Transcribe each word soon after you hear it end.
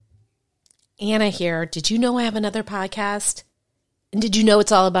Anna here. Did you know I have another podcast? And did you know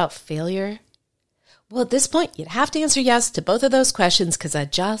it's all about failure? Well, at this point, you'd have to answer yes to both of those questions because I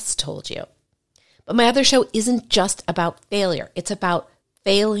just told you. But my other show isn't just about failure. It's about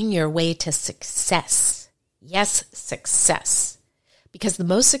failing your way to success. Yes, success. Because the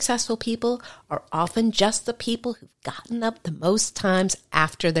most successful people are often just the people who've gotten up the most times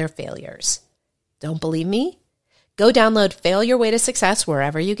after their failures. Don't believe me? Go download Fail Your Way to Success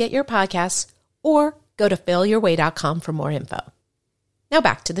wherever you get your podcasts, or go to failyourway.com for more info. Now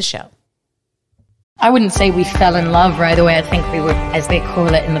back to the show. I wouldn't say we fell in love right away. I think we were, as they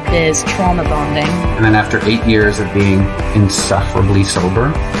call it in the biz, trauma bonding. And then after 8 years of being insufferably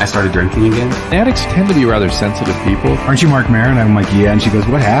sober, I started drinking again. Addicts tend to be rather sensitive people. Aren't you Mark Maron? I'm like, yeah. And she goes,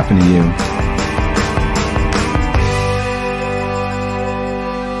 what happened to you?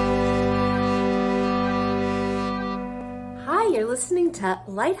 Hi, you're listening to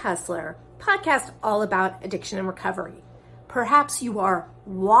Light Hustler, podcast all about addiction and recovery. Perhaps you are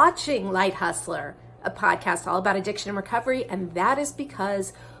watching Light Hustler, a podcast all about addiction and recovery, and that is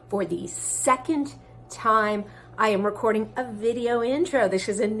because for the second time, I am recording a video intro. This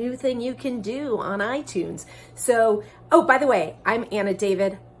is a new thing you can do on iTunes. So, oh, by the way, I'm Anna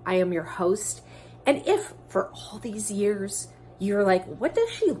David. I am your host. And if for all these years, you're like, what does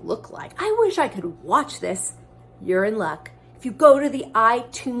she look like? I wish I could watch this. You're in luck. If you go to the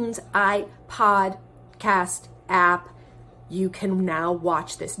iTunes iPodcast app, you can now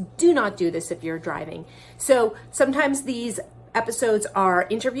watch this. Do not do this if you're driving. So sometimes these episodes are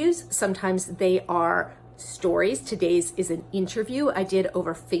interviews. Sometimes they are stories. Today's is an interview I did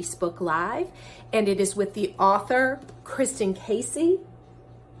over Facebook Live, and it is with the author, Kristen Casey.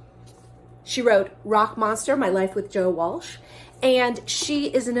 She wrote Rock Monster, My Life with Joe Walsh, and she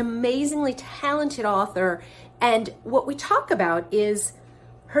is an amazingly talented author. And what we talk about is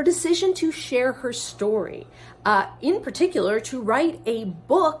her decision to share her story, in particular to write a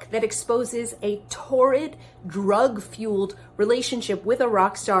book that exposes a torrid, drug-fueled relationship with a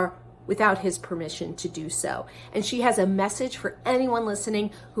rock star without his permission to do so. And she has a message for anyone listening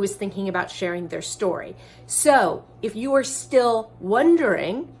who is thinking about sharing their story. So if you are still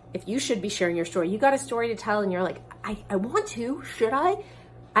wondering if you should be sharing your story, you got a story to tell and you're like, I want to, should I?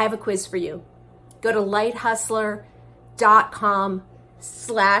 I have a quiz for you. Go to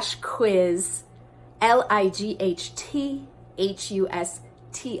lighthustler.com/quiz,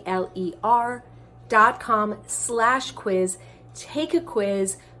 lighthustler.com/quiz. Take a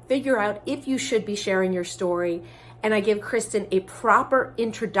quiz, figure out if you should be sharing your story, and I give Kristen a proper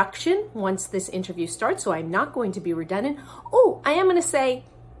introduction once this interview starts, so I'm not going to be redundant. Oh, I am going to say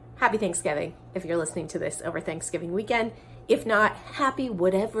Happy Thanksgiving if you're listening to this over Thanksgiving weekend. If not, happy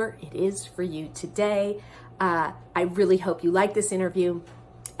whatever it is for you today. I really hope you like this interview.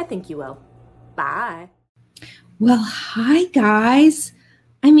 I think you will. Bye. Well, hi, guys.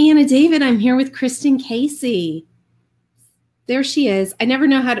 I'm Anna David. I'm here with Kristen Casey. There she is. I never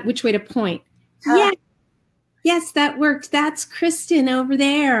know which way to point. Yeah. Yes, that worked. That's Kristen over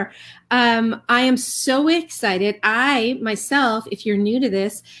there. I am so excited. I, myself, if you're new to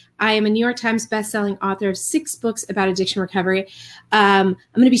this, I am a New York Times bestselling author of 6 books about addiction recovery. I'm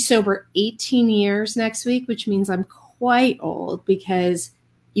going to be sober 18 years next week, which means I'm quite old because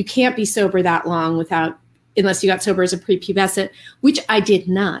you can't be sober that long unless you got sober as a prepubescent, which I did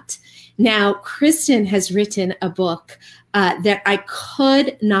not. Now, Kristen has written a book that I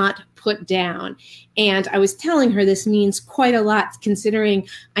could not put down. And I was telling her this means quite a lot considering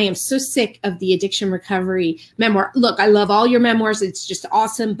I am so sick of the addiction recovery memoir. Look, I love all your memoirs. It's just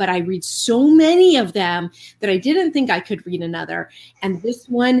awesome. But I read so many of them that I didn't think I could read another. And this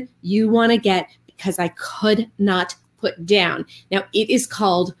one you want to get because I could not put down. Now, it is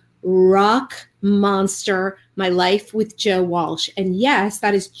called Rock Monster, My Life with Joe Walsh. And yes,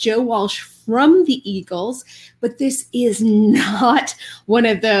 that is Joe Walsh from the Eagles, but this is not one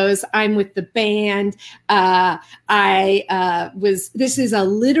of those, I'm with the band. This is a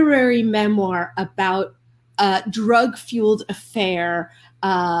literary memoir about a drug-fueled affair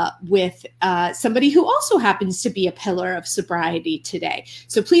with somebody who also happens to be a pillar of sobriety today.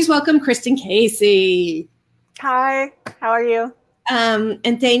 So please welcome Kristen Casey. Hi, how are you?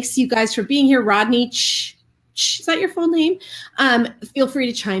 And thanks you guys for being here. Rodney, is that your full name? Feel free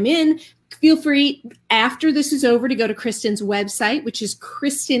to chime in. Feel free, after this is over, to go to Kristen's website, which is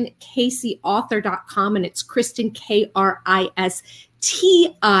KristenCaseyAuthor.com, and it's Kristen, Kristin.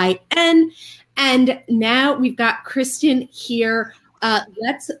 And now we've got Kristen here.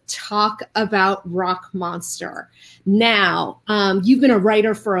 Let's talk about Rock Monster. Now, you've been a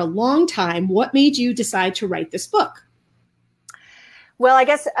writer for a long time. What made you decide to write this book? Well, I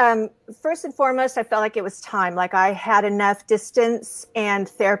guess first and foremost, I felt like it was time. Like I had enough distance and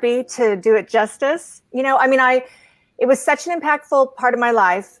therapy to do it justice. It was such an impactful part of my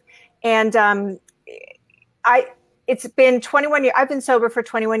life, and it's been 21 years. I've been sober for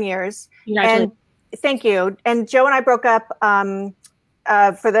 21 years. Congratulations. And thank you. And Joe and I broke up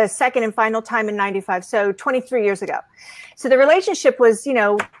for the second and final time in 95. So 23 years ago. So the relationship was,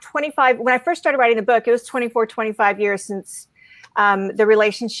 25. When I first started writing the book, it was 25 years since the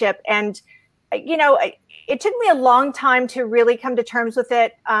relationship. And, it took me a long time to really come to terms with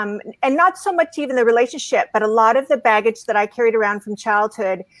it. And not so much even the relationship, but a lot of the baggage that I carried around from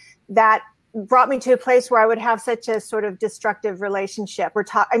childhood that brought me to a place where I would have such a sort of destructive relationship. We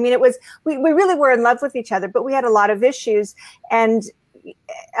really were in love with each other, but we had a lot of issues, and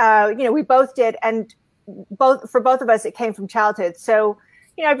we both did, and for both of us, it came from childhood. So,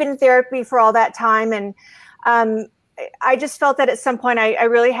 I've been in therapy for all that time, and I just felt that at some point I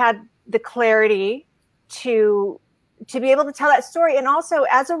really had the clarity to be able to tell that story, and also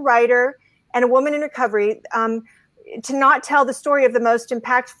as a writer and a woman in recovery, to not tell the story of the most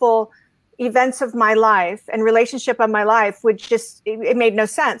impactful events of my life and relationship of my life it made no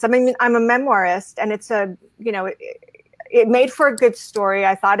sense. I mean, I'm a memoirist, and it's it made for a good story.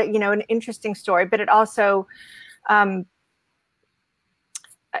 I thought it, an interesting story, but it also,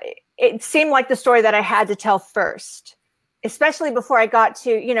 it seemed like the story that I had to tell first, especially before I got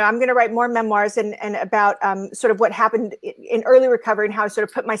to, I'm going to write more memoirs and about sort of what happened in early recovery and how I sort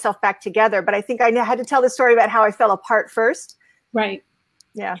of put myself back together. But I think I had to tell the story about how I fell apart first. Right.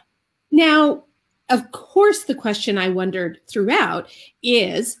 Yeah. Now, of course, the question I wondered throughout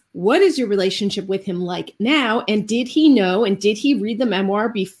is, what is your relationship with him like now? And did he know, and did he read the memoir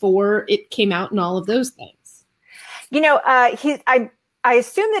before it came out and all of those things? I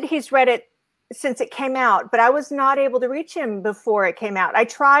assume that he's read it since it came out, but I was not able to reach him before it came out. I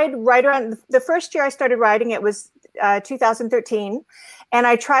tried right around the first year I started writing, it was 2013. And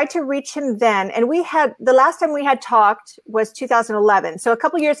I tried to reach him then. And the last time we had talked was 2011. So a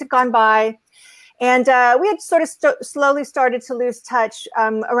couple years had gone by, and we had sort of slowly started to lose touch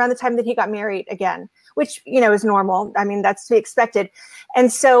around the time that he got married again, which, is normal. I mean, that's to be expected.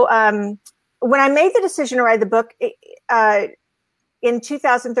 And so when I made the decision to write the book in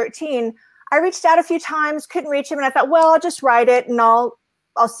 2013, I reached out a few times, couldn't reach him. And I thought, well, I'll just write it and I'll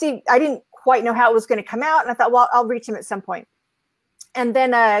see. I didn't quite know how it was going to come out. And I thought, well, I'll reach him at some point. And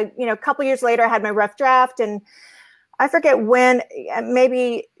then, a couple years later, I had my rough draft, and I forget when,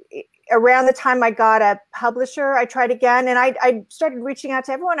 maybe around the time I got a publisher, I tried again, and I started reaching out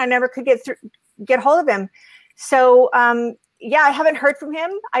to everyone. I never could get hold of him. So, I haven't heard from him.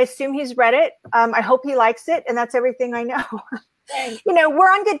 I assume he's read it. I hope he likes it, and that's everything I know.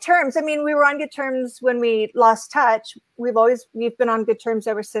 We're on good terms. I mean, we were on good terms when we lost touch. We've been on good terms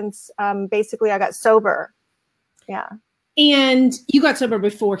ever since, basically I got sober. Yeah. And you got sober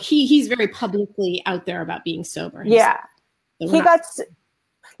before he's very publicly out there about being sober. Yeah. So he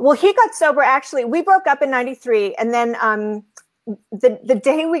got sober. Actually, we broke up in 93. And then the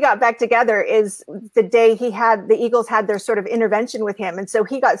day we got back together is the day the Eagles had their sort of intervention with him. And so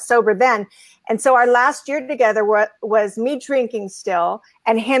he got sober then. And so our last year together was me drinking still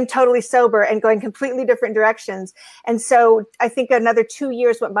and him totally sober and going completely different directions. And so I think another 2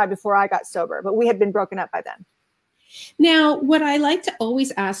 years went by before I got sober, but we had been broken up by then. Now, what I like to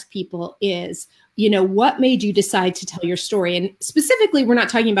always ask people is, what made you decide to tell your story? And specifically, we're not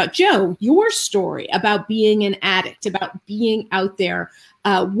talking about Joe, your story about being an addict, about being out there.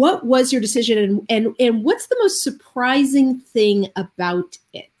 What was your decision, and what's the most surprising thing about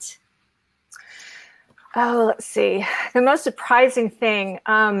it? Oh, let's see. The most surprising thing.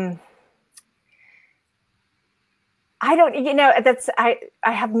 I don't, I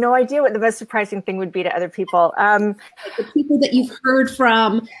have no idea what the most surprising thing would be to other people. The people that you've heard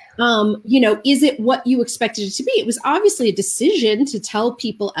from, is it what you expected it to be? It was obviously a decision to tell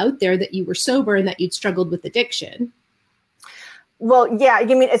people out there that you were sober and that you'd struggled with addiction. Well, yeah.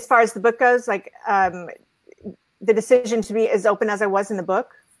 You mean as far as the book goes, like the decision to be as open as I was in the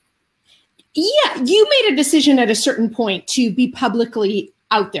book? Yeah. You made a decision at a certain point to be publicly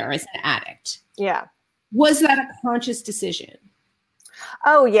out there as an addict. Yeah. Was that a conscious decision?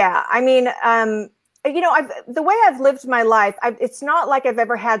 Oh, yeah. I mean, the way I've lived my life, it's not like I've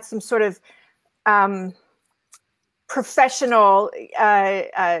ever had some sort of professional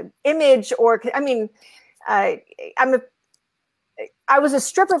image I was a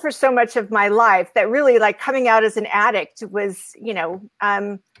stripper for so much of my life that really, like, coming out as an addict was,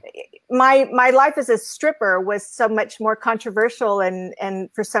 my life as a stripper was so much more controversial and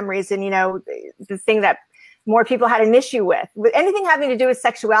for some reason, the thing that more people had an issue with. Anything having to do with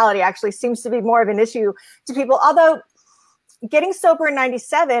sexuality actually seems to be more of an issue to people. Although getting sober in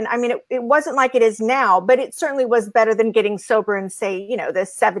 97, I mean, it wasn't like it is now, but it certainly was better than getting sober in, say, you know, the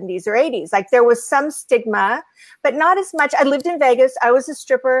 70s or 80s. Like there was some stigma, but not as much. I lived in Vegas. I was a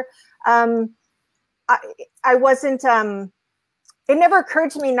stripper. I wasn't, it never occurred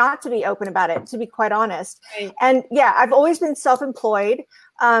to me not to be open about it, to be quite honest. Right. And yeah, I've always been self-employed,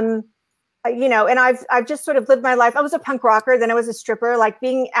 you know, and I've just sort of lived my life. I was a punk rocker, then I was a stripper. Like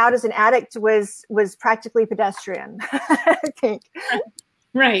being out as an addict was practically pedestrian, I think.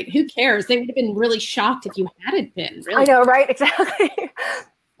 Right. Who cares? They would have been really shocked if you hadn't been. Really. I know, right? Exactly.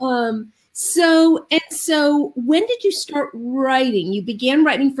 So when did you start writing? You began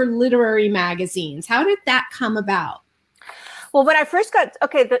writing for literary magazines. How did that come about? Well, when I first got,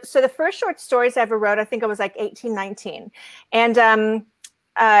 so the first short stories I ever wrote, I think I was like 18, 19. And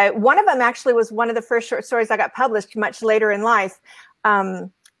one of them actually was one of the first short stories I got published much later in life.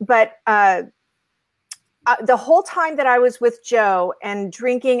 But the whole time that I was with Joe and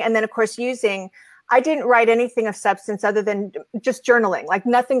drinking and then, of course, using, I didn't write anything of substance other than just journaling, like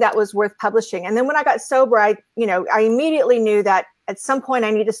nothing that was worth publishing. And then when I got sober, I immediately knew that at some point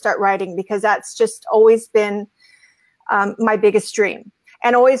I need to start writing, because that's just always been my biggest dream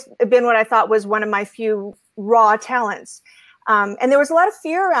and always been what I thought was one of my few raw talents. And there was a lot of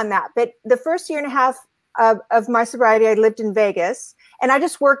fear around that. But the first year and a half of my sobriety, I lived in Vegas, and I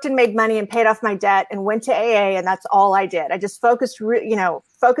just worked and made money and paid off my debt and went to AA. And that's all I did. I just focused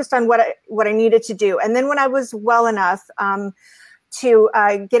on what I needed to do. And then when I was well enough to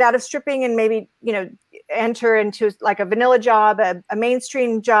get out of stripping and maybe, enter into like a vanilla job, a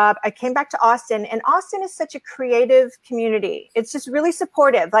mainstream job, I came back to Austin. And Austin is such a creative community. It's just really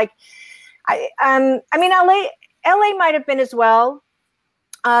supportive. Like, LA might have been as well.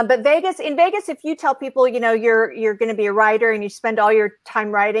 But in Vegas, if you tell people, you're going to be a writer and you spend all your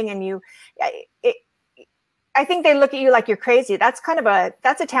time writing and I think they look at you like you're crazy. That's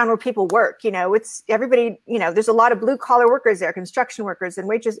a town where people work, it's everybody, there's a lot of blue collar workers there, construction workers and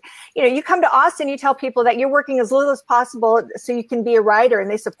waitresses. You come to Austin, you tell people that you're working as little as possible so you can be a writer,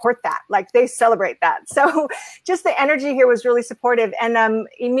 and they support that. Like they celebrate that. So just the energy here was really supportive. And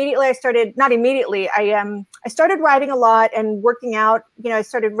immediately I started writing a lot and working out. I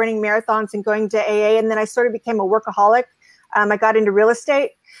started running marathons and going to AA, and then I sort of became a workaholic. I got into real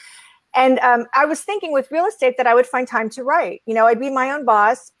estate. And I was thinking with real estate that I would find time to write. I'd be my own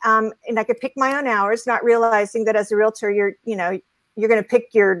boss, and I could pick my own hours, not realizing that as a realtor, you're going to pick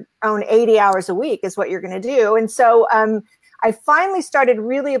your own 80 hours a week is what you're going to do. And so I finally started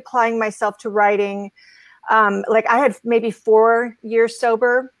really applying myself to writing. Like I had maybe 4 years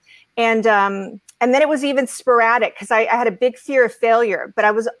sober, and then it was even sporadic because I had a big fear of failure. But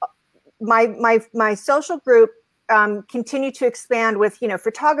I was my social group continue to expand with,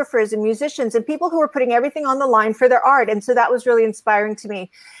 photographers and musicians and people who were putting everything on the line for their art. And so that was really inspiring to me.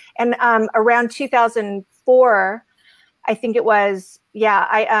 And around 2004, I think it was,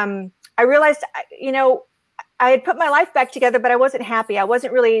 I realized, I had put my life back together, but I wasn't happy. I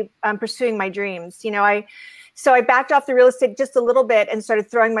wasn't really pursuing my dreams. So I backed off the real estate just a little bit and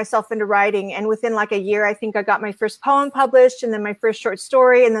started throwing myself into writing. And within like a year, I think I got my first poem published, and then my first short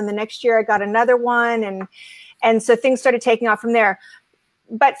story. And then the next year I got another one. And so things started taking off from there.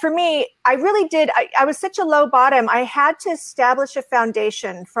 But for me, I really did. I was such a low bottom. I had to establish a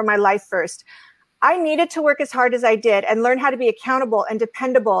foundation for my life first. I needed to work as hard as I did and learn how to be accountable and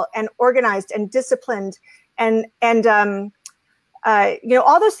dependable and organized and disciplined and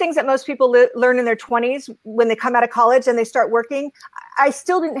all those things that most people learn in their 20s when they come out of college and they start working. I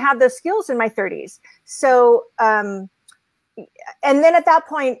still didn't have those skills in my 30s. So, and then at that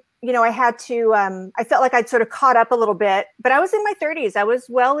point, I had to, I felt like I'd sort of caught up a little bit, but I was in my 30s. I was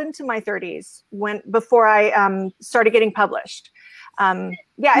well into my 30s before I started getting published. And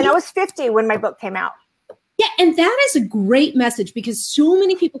I was 50 when my book came out. Yeah. And that is a great message, because so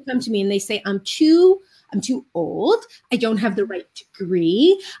many people come to me and they say, I'm too old. I don't have the right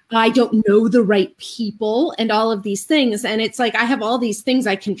degree. I don't know the right people and all of these things. And it's like, I have all these things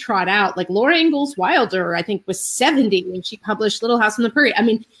I can trot out. Like Laura Ingalls Wilder, I think, was 70 when she published Little House on the Prairie. I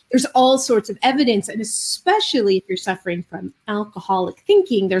mean, there's all sorts of evidence. And especially if you're suffering from alcoholic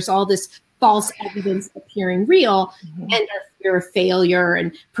thinking, there's all this false evidence appearing real, and our fear of failure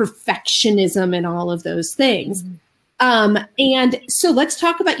and perfectionism and all of those things. And so let's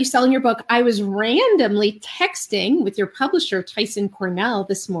talk about you selling your book. I was randomly texting with your publisher, Tyson Cornell,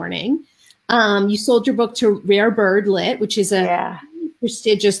 this morning. You sold your book to Rare Bird Lit, which is a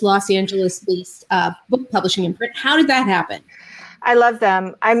prestigious Los Angeles-based book publishing imprint. How did that happen? I love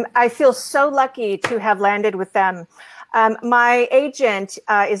them. I feel so lucky to have landed with them. My agent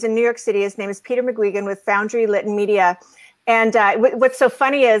is in New York City. His name is Peter McGuigan with Foundry Lytton Media. And what's so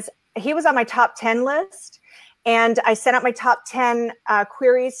funny is he was on my top 10 list. And I sent out my top 10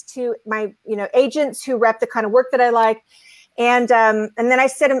 queries to my, agents who rep the kind of work that I like. And then I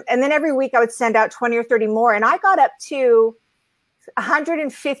sent him, and then every week I would send out 20 or 30 more. And I got up to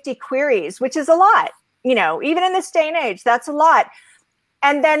 150 queries, which is a lot, even in this day and age, that's a lot.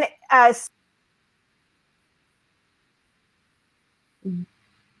 And then,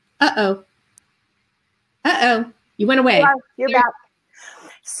 you went away. You're back.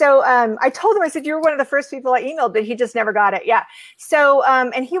 So I told him, I said, you were one of the first people I emailed, but he just never got it. Yeah. So,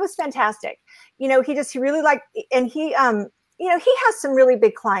 and he was fantastic. He really liked, and he has some really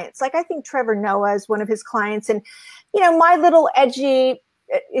big clients. Like I think Trevor Noah is one of his clients, and, my little edgy,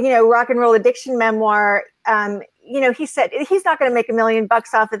 rock and roll addiction memoir, he said, he's not going to make $1 million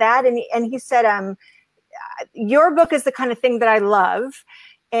off of that. And he said, your book is the kind of thing that I love.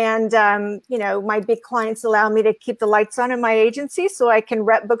 And, my big clients allow me to keep the lights on in my agency so I can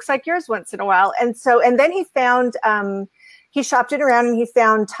rep books like yours once in a while. And then he found, he shopped it around and he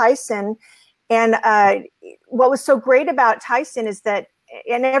found Tyson. And what was so great about Tyson is that,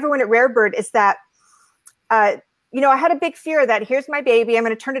 and everyone at Rarebird, is that, I had a big fear that here's my baby, I'm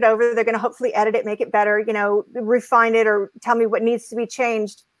going to turn it over. They're going to hopefully edit it, make it better, refine it or tell me what needs to be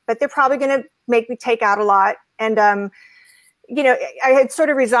changed. But they're probably going to make me take out a lot. And, I had sort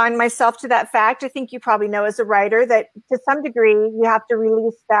of resigned myself to that fact. I think you probably know as a writer that to some degree you have to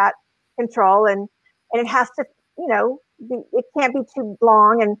release that control and it has to, it can't be too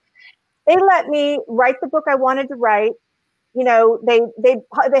long. And they let me write the book I wanted to write. They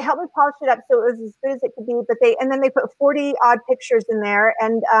helped me polish it up so it was as good as it could be. But then they put 40 odd pictures in there,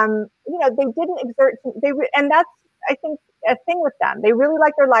 and they didn't exert. And that's, I think, a thing with them. They really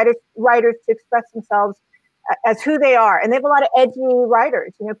like their writers to express themselves as who they are, and they have a lot of edgy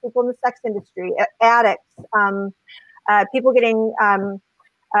writers. People in the sex industry, addicts, people getting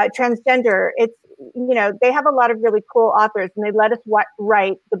transgender. It's they have a lot of really cool authors, and they let us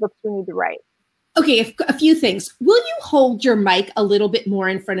write the books we need to write. Okay, a few things. Will you hold your mic a little bit more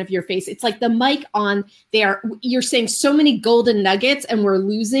in front of your face? It's like the mic on there. You're saying so many golden nuggets, and we're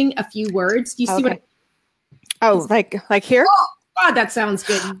losing a few words. Do you see what? Oh, like here? Oh, God, that sounds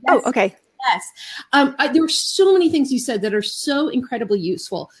good. Yes. Oh, okay. Yes. There were so many things you said that are so incredibly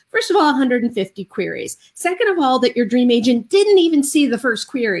useful. First of all, 150 queries. Second of all, that your dream agent didn't even see the first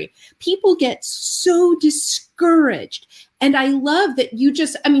query. People get so discouraged. And I love that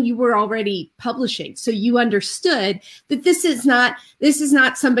you were already publishing. So you understood that this is not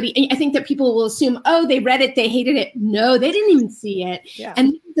somebody, I think that people will assume, oh, they read it, they hated it. No, they didn't even see it. Yeah.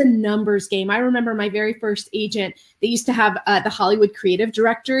 And the numbers game. I remember my very first agent, they used to have the Hollywood Creative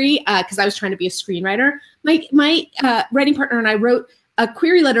Directory because I was trying to be a screenwriter. My writing partner and I wrote a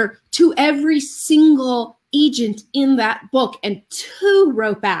query letter to every single agent in that book, and 2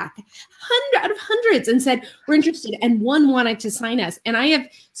 wrote back out of hundreds and said, we're interested, and 1 wanted to sign us. And I have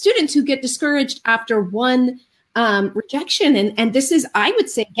students who get discouraged after 1 rejection, and this is, I would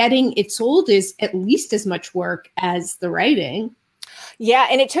say, getting it sold is at least as much work as the writing. Yeah.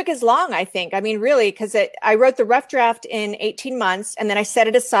 And it took as long, I think. I mean, really, because I wrote the rough draft in 18 months and then I set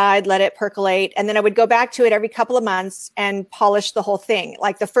it aside, let it percolate. And then I would go back to it every couple of months and polish the whole thing.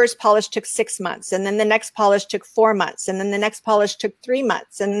 Like the first polish took 6 months, and then the next polish took 4 months, and then the next polish took 3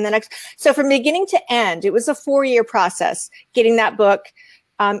 months, and then the next. So from beginning to end, it was a 4-year process getting that book.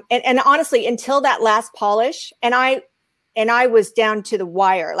 And honestly, until that last polish, and I was down to the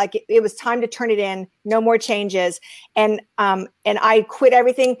wire. Like it was time to turn it in, no more changes. And I quit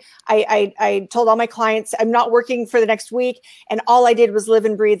everything. I told all my clients I'm not working for the next week. And all I did was live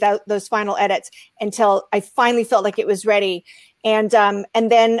and breathe those final edits until I finally felt like it was ready. And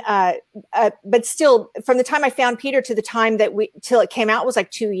then, but still, from the time I found Peter to the time that till it came out was like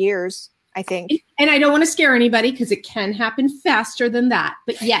 2 years, I think. And I don't want to scare anybody because it can happen faster than that.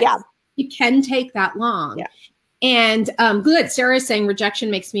 But yes, it can take that long. Yeah. And good. Sarah is saying rejection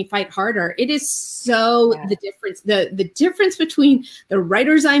makes me fight harder. It is so the difference between the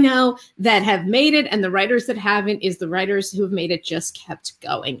writers I know that have made it and the writers that haven't is the writers who have made it just kept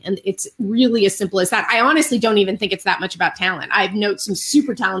going. And it's really as simple as that. I honestly don't even think it's that much about talent. I've known some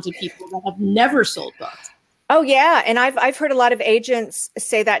super talented people that have never sold books. Oh yeah. And I've heard a lot of agents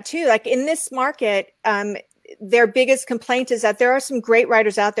say that too. Like in this market, their biggest complaint is that there are some great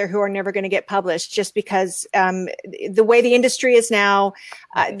writers out there who are never going to get published just because the way the industry is now,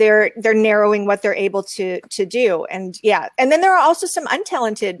 they're narrowing what they're able to do. And and then there are also some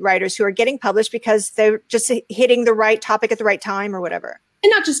untalented writers who are getting published because they're just hitting the right topic at the right time or whatever. And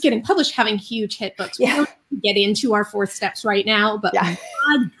not just getting published, having huge hit books. We don't get into our fourth steps right now, but my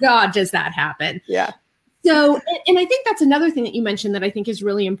God, does that happen? Yeah. So, and I think that's another thing that you mentioned that I think is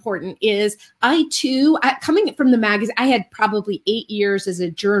really important is I too, coming from the magazine, I had probably 8 years as a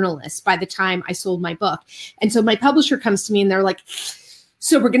journalist by the time I sold my book. And so my publisher comes to me and they're like,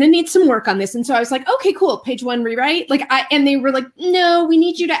 so we're going to need some work on this. And so I was like, okay, cool. Page 1 rewrite. And they were like, no, we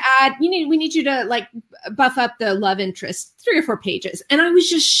need you to add, we need you to like buff up the love interest 3 or 4 pages. And I was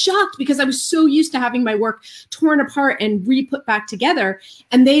just shocked because I was so used to having my work torn apart and re-put back together.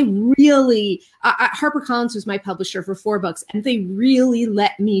 And they really, HarperCollins was my publisher for 4 books, and they really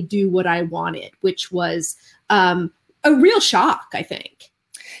let me do what I wanted, which was a real shock, I think.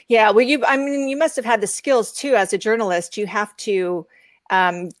 Yeah. Well, you must have had the skills too, as a journalist. You have to,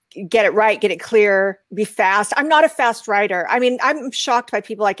 get it right, get it clear, be fast. I'm not a fast writer. I mean, I'm shocked by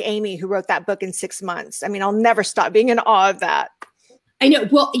people like Amy who wrote that book in 6 months. I mean, I'll never stop being in awe of that. I know.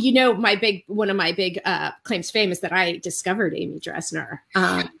 Well, one of my big claims to fame is that I discovered Amy Dresner.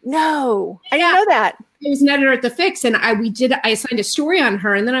 No, I didn't know that. I was an editor at The Fix, and I assigned a story on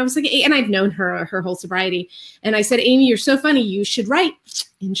her, and then I was like, and I've known her whole sobriety, and I said, Amy, you're so funny, you should write.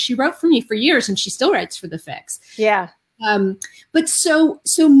 And she wrote for me for years, and she still writes for The Fix. Yeah. But so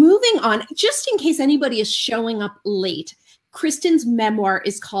moving on, just in case anybody is showing up late, Kristen's memoir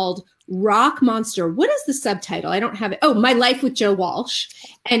is called Rock Monster. What is the subtitle? I don't have it. Oh, My Life with Joe Walsh.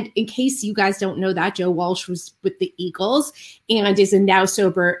 And in case you guys don't know that, Joe Walsh was with the Eagles and is a now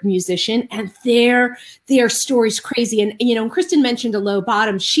sober musician. And their story's crazy. And, Kristen mentioned a low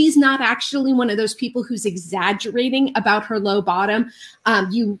bottom. She's not actually one of those people who's exaggerating about her low bottom.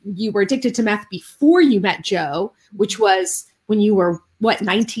 You were addicted to meth before you met Joe, which was when you were,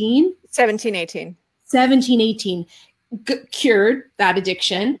 19? 17, 18. 17, 18. Cured that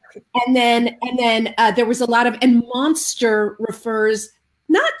addiction. And then there was a lot of, and monster refers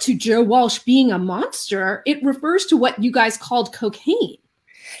not to Joe Walsh being a monster. It refers to what you guys called cocaine.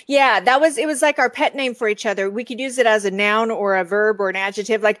 Yeah, it was like our pet name for each other. We could use it as a noun or a verb or an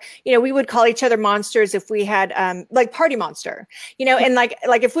adjective. Like, we would call each other monsters if we had, like Party Monster, and like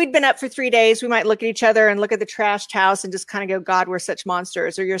if we'd been up for 3 days, we might look at each other and look at the trashed house and just kind of go, God, we're such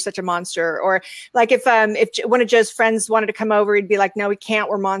monsters, or you're such a monster. Or like if one of Joe's friends wanted to come over, he'd be like, no, we can't.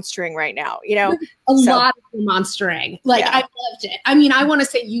 We're monstering right now. A lot of monstering. Like, I loved it. I mean, I want to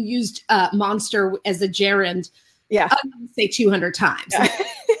say you used monster as a gerund. Yeah. I'm going to say 200 times.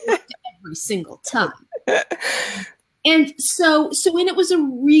 Every single time. And so when it was a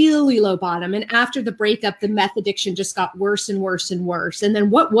really low bottom, and after the breakup, the meth addiction just got worse and worse and worse. And then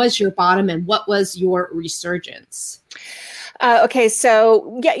what was your bottom and what was your resurgence? Okay, so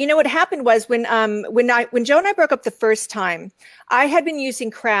what happened was when Joe and I broke up the first time, I had been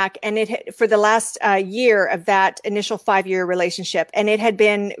using crack, and for the last year of that initial 5-year relationship, and it had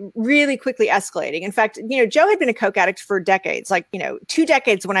been really quickly escalating. In fact, Joe had been a coke addict for decades, 2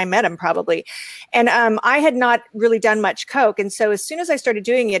 decades when I met him probably, and I had not really done much coke, and so as soon as I started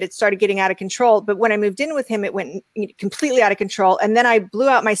doing it, it started getting out of control. But when I moved in with him, it went completely out of control, and then I blew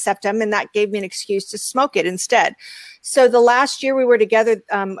out my septum, and that gave me an excuse to smoke it instead. So the last year we were together,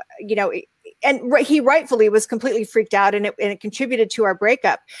 and he rightfully was completely freaked out, and it contributed to our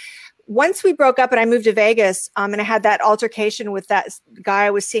breakup. Once we broke up and I moved to Vegas, and I had that altercation with that guy I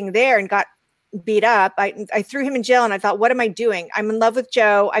was seeing there and got beat up, I threw him in jail, and I thought, what am I doing? I'm in love with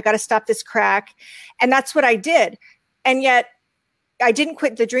Joe. I got to stop this crack. And that's what I did. And yet I didn't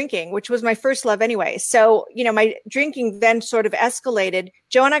quit the drinking, which was my first love anyway. So, my drinking then sort of escalated.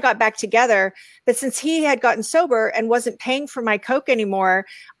 Joe and I got back together, but since he had gotten sober and wasn't paying for my coke anymore,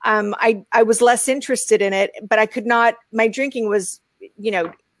 I was less interested in it, but I could not, my drinking was,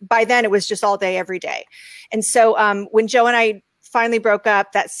 by then it was just all day, every day. And so when Joe and I finally broke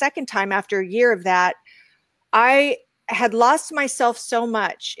up that second time after a year of that, I had lost myself so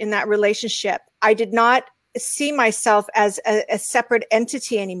much in that relationship. I did not see myself as a separate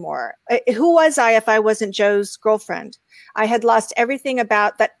entity anymore. Who was I if I wasn't Joe's girlfriend? I had lost everything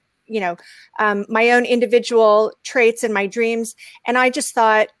about that, my own individual traits and my dreams. And I just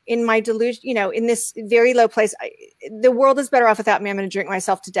thought in my delusion, in this very low place, the world is better off without me. I'm going to drink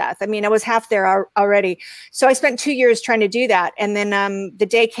myself to death. I mean, I was half there already. So I spent 2 years trying to do that. And then the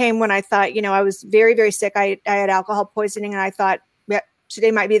day came when I thought, I was very, very sick. I had alcohol poisoning, and I thought, today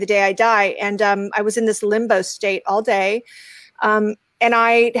might be the day I die. And I was in this limbo state all day. And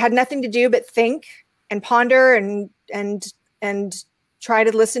I had nothing to do but think ponder and try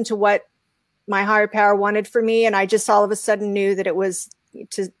to listen to what my higher power wanted for me. And I just all of a sudden knew that it was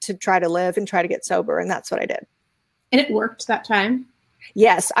to try to live and try to get sober. And that's what I did. And it worked that time?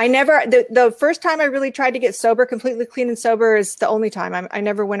 Yes. The first time I really tried to get sober, completely clean and sober, is the only time. I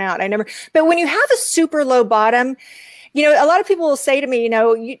never went out. But when you have a super low bottom, a lot of people will say to me,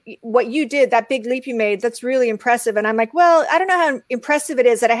 what you did, that big leap you made, that's really impressive. And I'm like, well, I don't know how impressive it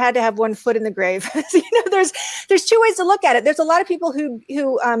is that I had to have one foot in the grave. There's two ways to look at it. There's a lot of people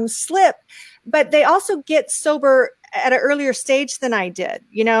who slip, but they also get sober at an earlier stage than I did.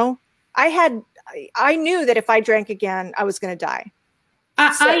 I knew that if I drank again, I was going to die.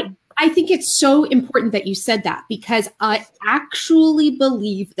 I think it's so important that you said that, because I actually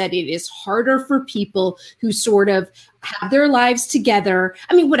believe that it is harder for people who sort of have their lives together.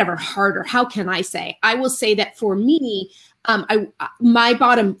 I mean, whatever, harder. How can I say? I will say that for me, my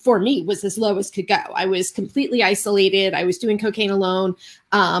bottom for me was as low as could go. I was completely isolated. I was doing cocaine alone,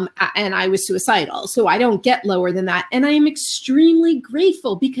 and I was suicidal. So I don't get lower than that. And I am extremely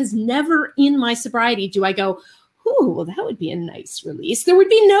grateful, because never in my sobriety do I go, "Ooh, well, that would be a nice release." There would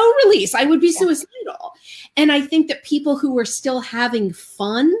be no release. I would be suicidal. And I think that people who are still having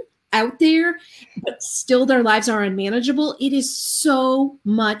fun out there, but still their lives are unmanageable, it is so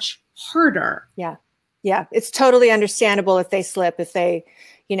much harder. Yeah. Yeah. It's totally understandable if they slip, if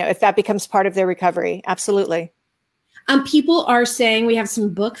that becomes part of their recovery. Absolutely. People are saying, we have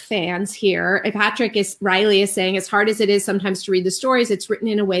some book fans here. Riley is saying, as hard as it is sometimes to read the stories, it's written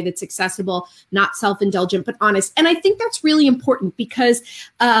in a way that's accessible, not self-indulgent, but honest. And I think that's really important, because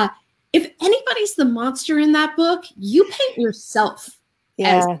if anybody's the monster in that book, you paint yourself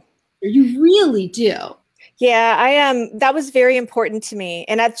as you really do. Yeah, that was very important to me.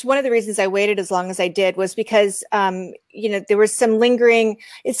 And that's one of the reasons I waited as long as I did, was because, there was some lingering.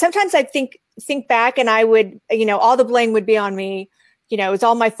 Sometimes I think back and I would, all the blame would be on me. It was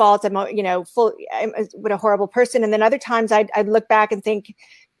all my fault. I'm what a horrible person. And then other times I'd look back and think,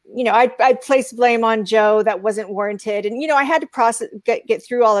 I'd place blame on Joe that wasn't warranted. And, I had to get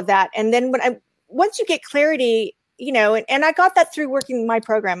through all of that. And then once you get clarity, and I got that through working my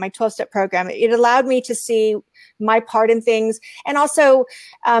program, my 12-step program. It allowed me to see my part in things, and also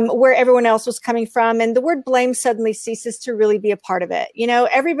where everyone else was coming from. And the word blame suddenly ceases to really be a part of it.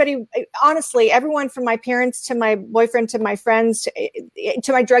 Everybody, honestly, everyone from my parents to my boyfriend to my friends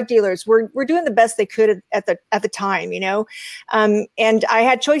to my drug dealers, were doing the best they could at the time. And I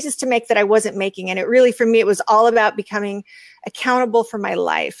had choices to make that I wasn't making. And it really, for me, it was all about becoming accountable for my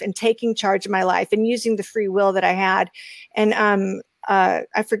life and taking charge of my life and using the free will that I had. And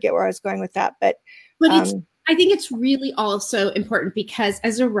I forget where I was going with that, but I think it's really also important, because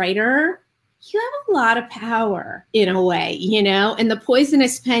as a writer, you have a lot of power in a way, and the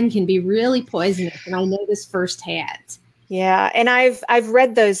poisonous pen can be really poisonous. And I know this firsthand. Yeah. And I've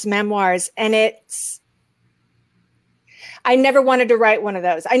read those memoirs, and I never wanted to write one of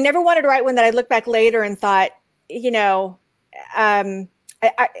those. I never wanted to write one that I look back later and thought,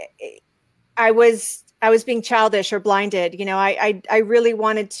 I was being childish or blinded. I really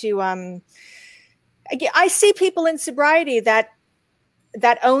wanted to, I see people in sobriety that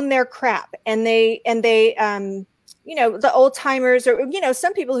own their crap, and they the old timers, or,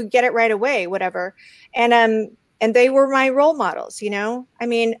 some people who get it right away, whatever. And they were my role models. I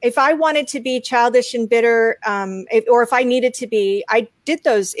mean, if I wanted to be childish and bitter, or if I needed to be, I did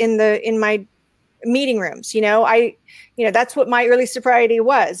those in my meeting rooms. That's what my early sobriety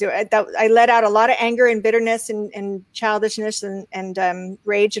was. I let out a lot of anger and bitterness and childishness and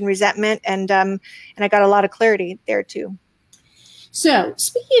rage and resentment. And I got a lot of clarity there too. So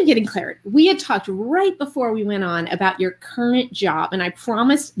speaking of getting clarity, we had talked right before we went on about your current job. And I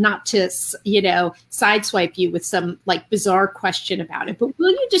promised not to, sideswipe you with some bizarre question about it, but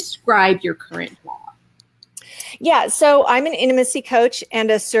will you describe your current job? Yeah. So I'm an intimacy coach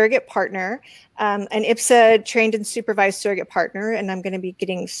and a surrogate partner. An IPSA trained and supervised surrogate partner, and I'm going to be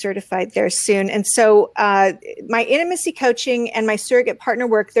getting certified there soon. And so my intimacy coaching and my surrogate partner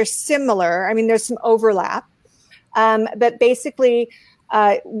work, they're similar. I mean, there's some overlap, but basically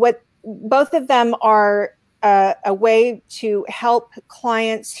what both of them are a way to help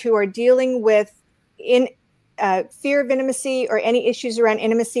clients who are dealing with fear of intimacy or any issues around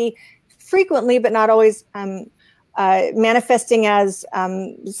intimacy, frequently, but not always, manifesting as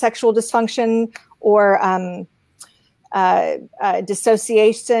sexual dysfunction or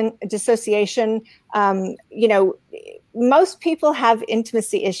dissociation. Most people have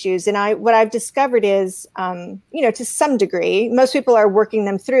intimacy issues, and what I've discovered is, to some degree, most people are working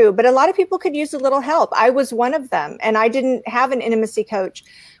them through, but a lot of people could use a little help. I was one of them, and I didn't have an intimacy coach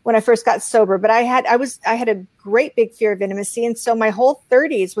when I first got sober, but I had a great big fear of intimacy. And so my whole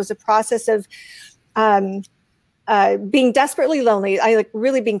 30s was a process of being desperately lonely. I like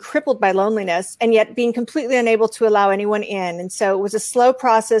really being crippled by loneliness, and yet being completely unable to allow anyone in. And so it was a slow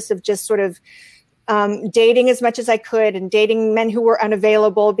process of just sort of dating as much as I could, and dating men who were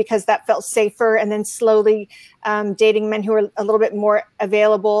unavailable because that felt safer, and then slowly dating men who were a little bit more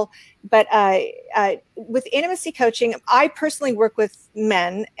available. But with intimacy coaching, I personally work with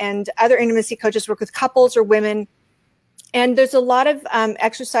men, and other intimacy coaches work with couples or women. And there's a lot of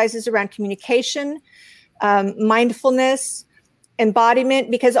exercises around communication, mindfulness,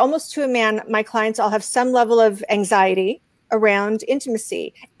 embodiment, because almost to a man, my clients all have some level of anxiety around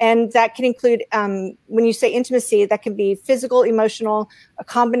intimacy. And that can include, when you say intimacy, that can be physical, emotional, a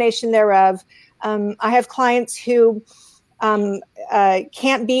combination thereof. I have clients who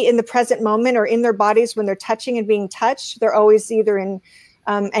can't be in the present moment or in their bodies when they're touching and being touched. They're always either in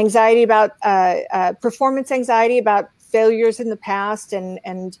anxiety about performance anxiety about failures in the past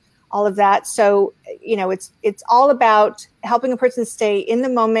and all of that. So, you know, it's all about helping a person stay in the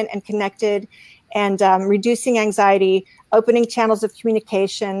moment and connected, and reducing anxiety, opening channels of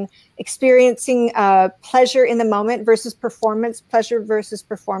communication, experiencing pleasure in the moment versus performance, pleasure versus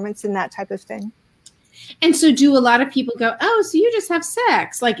performance, and that type of thing. And so do a lot of people go, oh, so you just have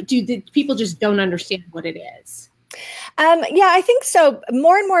sex? Like, do people just don't understand what it is? Yeah, I think so.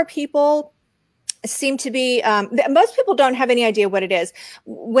 More and more people seem to be, most people don't have any idea what it is.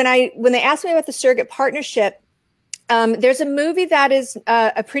 When they ask me about the surrogate partnership, there's a movie that is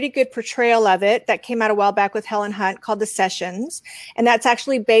a pretty good portrayal of it that came out a while back with Helen Hunt called The Sessions. And that's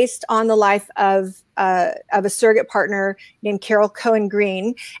actually based on the life of a surrogate partner named Carol Cohen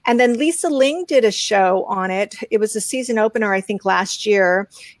Green. And then Lisa Ling did a show on it. It was a season opener, I think, last year.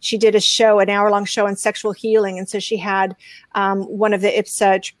 She did a show, an hour-long show on sexual healing. And so she had one of the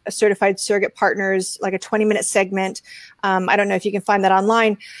IPSA certified surrogate partners, like a 20-minute segment. I don't know if you can find that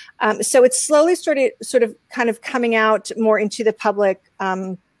online. So it's slowly sort of kind of coming out more into the public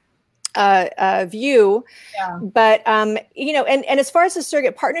view. Yeah. But, you know, and as far as the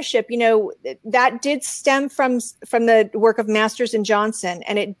surrogate partnership, you know, that did stem from the work of Masters and Johnson.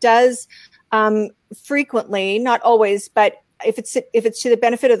 And it does frequently, not always, but if it's to the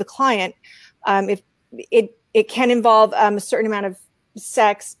benefit of the client, if it can involve a certain amount of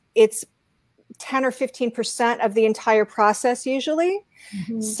sex. It's 10 or 15% of the entire process usually.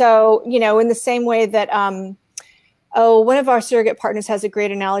 Mm-hmm. So, you know, in the same way that, one of our surrogate partners has a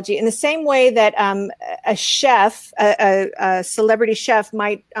great analogy. In the same way that a chef, a celebrity chef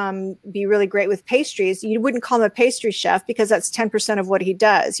might be really great with pastries, you wouldn't call him a pastry chef because that's 10% of what he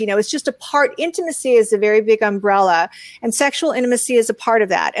does. You know, it's just a part. Intimacy is a very big umbrella, and sexual intimacy is a part of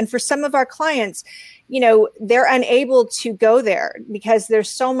that. And for some of our clients, you know, they're unable to go there because there's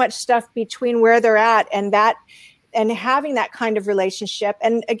so much stuff between where they're at and that. And having that kind of relationship,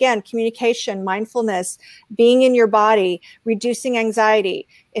 and again, communication, mindfulness, being in your body, reducing anxiety.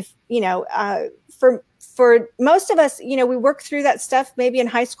 If, you know, for most of us, you know, we work through that stuff maybe in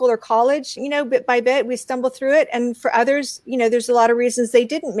high school or college, you know, bit by bit, we stumble through it. And for others, you know, there's a lot of reasons they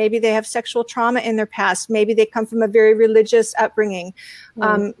didn't. Maybe they have sexual trauma in their past. Maybe they come from a very religious upbringing.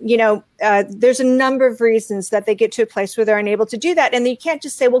 You know, there's a number of reasons that they get to a place where they're unable to do that. And you can't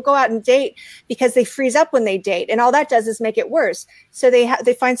just say, well, go out and date, because they freeze up when they date. And all that does is make it worse. So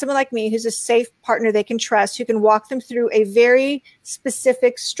they find someone like me who's a safe partner they can trust, who can walk them through a very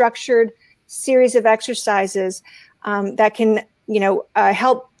specific, structured series of exercises that can, you know,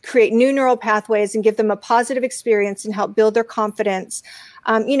 help create new neural pathways and give them a positive experience and help build their confidence.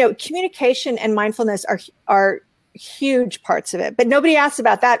 You know, communication and mindfulness are huge parts of it, but nobody asks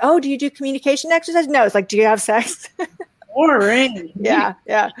about that. Oh, do you do communication exercise? No, it's like, do you have sex? Boring. Yeah.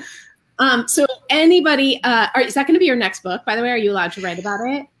 So anybody, is that going to be your next book, by the way? Are you allowed to write about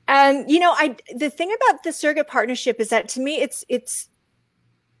it? You know, the thing about the surrogate partnership is that to me,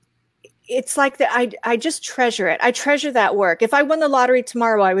 it's like that. I just treasure it. I treasure that work. If I won the lottery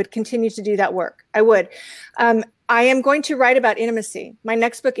tomorrow, I would continue to do that work. I would. I am going to write about intimacy. My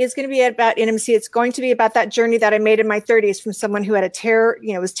next book is going to be about intimacy. It's going to be about that journey that I made in my 30s, from someone who had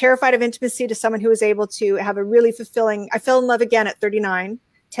was terrified of intimacy to someone who was able to have a really fulfilling. I fell in love again at 39,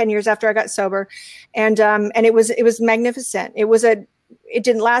 10 years after I got sober, and it was magnificent. It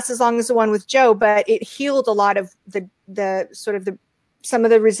didn't last as long as the one with Joe, but it healed a lot of some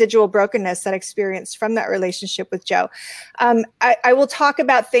of the residual brokenness that I experienced from that relationship with Joe. I will talk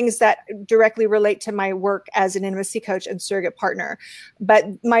about things that directly relate to my work as an intimacy coach and surrogate partner. But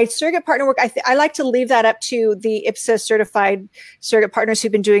my surrogate partner work, I like to leave that up to the IPSA certified surrogate partners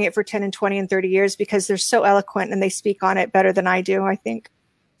who've been doing it for 10 and 20 and 30 years, because they're so eloquent and they speak on it better than I do, I think.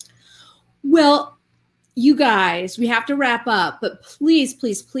 Well, you guys, we have to wrap up, but please,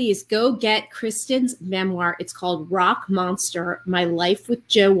 please, please go get Kristen's memoir. It's called Rock Monster, My Life with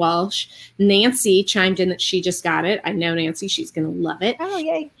Joe Walsh. Nancy chimed in that she just got it. I know Nancy, she's going to love it. Oh,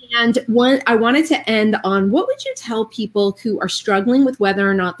 yay. And I wanted to end on, what would you tell people who are struggling with whether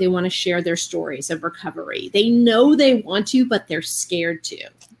or not they want to share their stories of recovery? They know they want to, but they're scared to.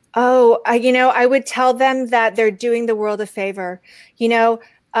 Oh, I would tell them that they're doing the world a favor.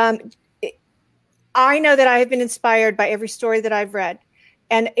 I know that I have been inspired by every story that I've read,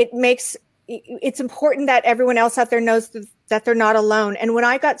 and it's important that everyone else out there knows that they're not alone. And when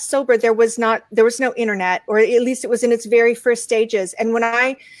I got sober, there was no internet, or at least it was in its very first stages. And when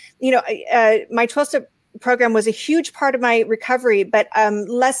my 12-step program was a huge part of my recovery, but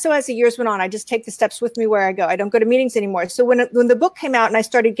less so as the years went on. I just take the steps with me where I go. I don't go to meetings anymore. So when the book came out and I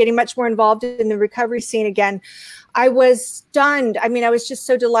started getting much more involved in the recovery scene again, I was stunned. I mean, I was just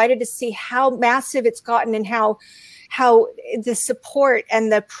so delighted to see how massive it's gotten and how the support and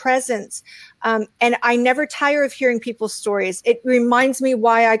the presence. And I never tire of hearing people's stories. It reminds me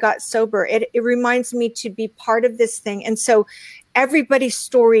why I got sober. It reminds me to be part of this thing. And so everybody's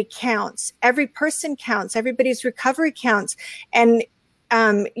story counts. Every person counts. Everybody's recovery counts. And,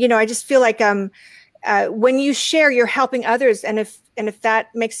 I just feel like when you share, you're helping others. And if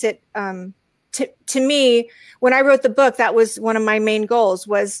that makes it, to me, when I wrote the book, that was one of my main goals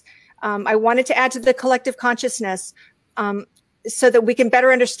was I wanted to add to the collective consciousness so that we can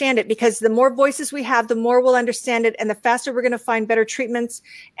better understand it, because the more voices we have, the more we'll understand it, and the faster we're going to find better treatments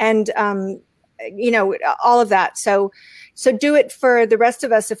and, all of that. So do it for the rest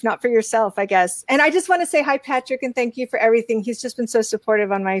of us, if not for yourself, I guess. And I just want to say hi, Patrick, and thank you for everything. He's just been so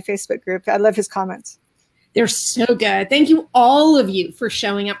supportive on my Facebook group. I love his comments. They're so good. Thank you, all of you, for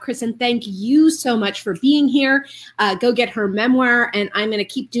showing up. Kristen, thank you so much for being here. Go get her memoir, and I'm going to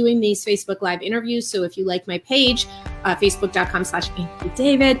keep doing these Facebook Live interviews. So if you like my page,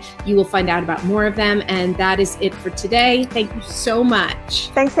 facebook.com/AnthonyDavid, you will find out about more of them. And that is it for today. Thank you so much.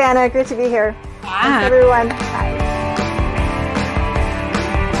 Thanks, Anna. Great to be here. Bye. Thanks, everyone. Bye.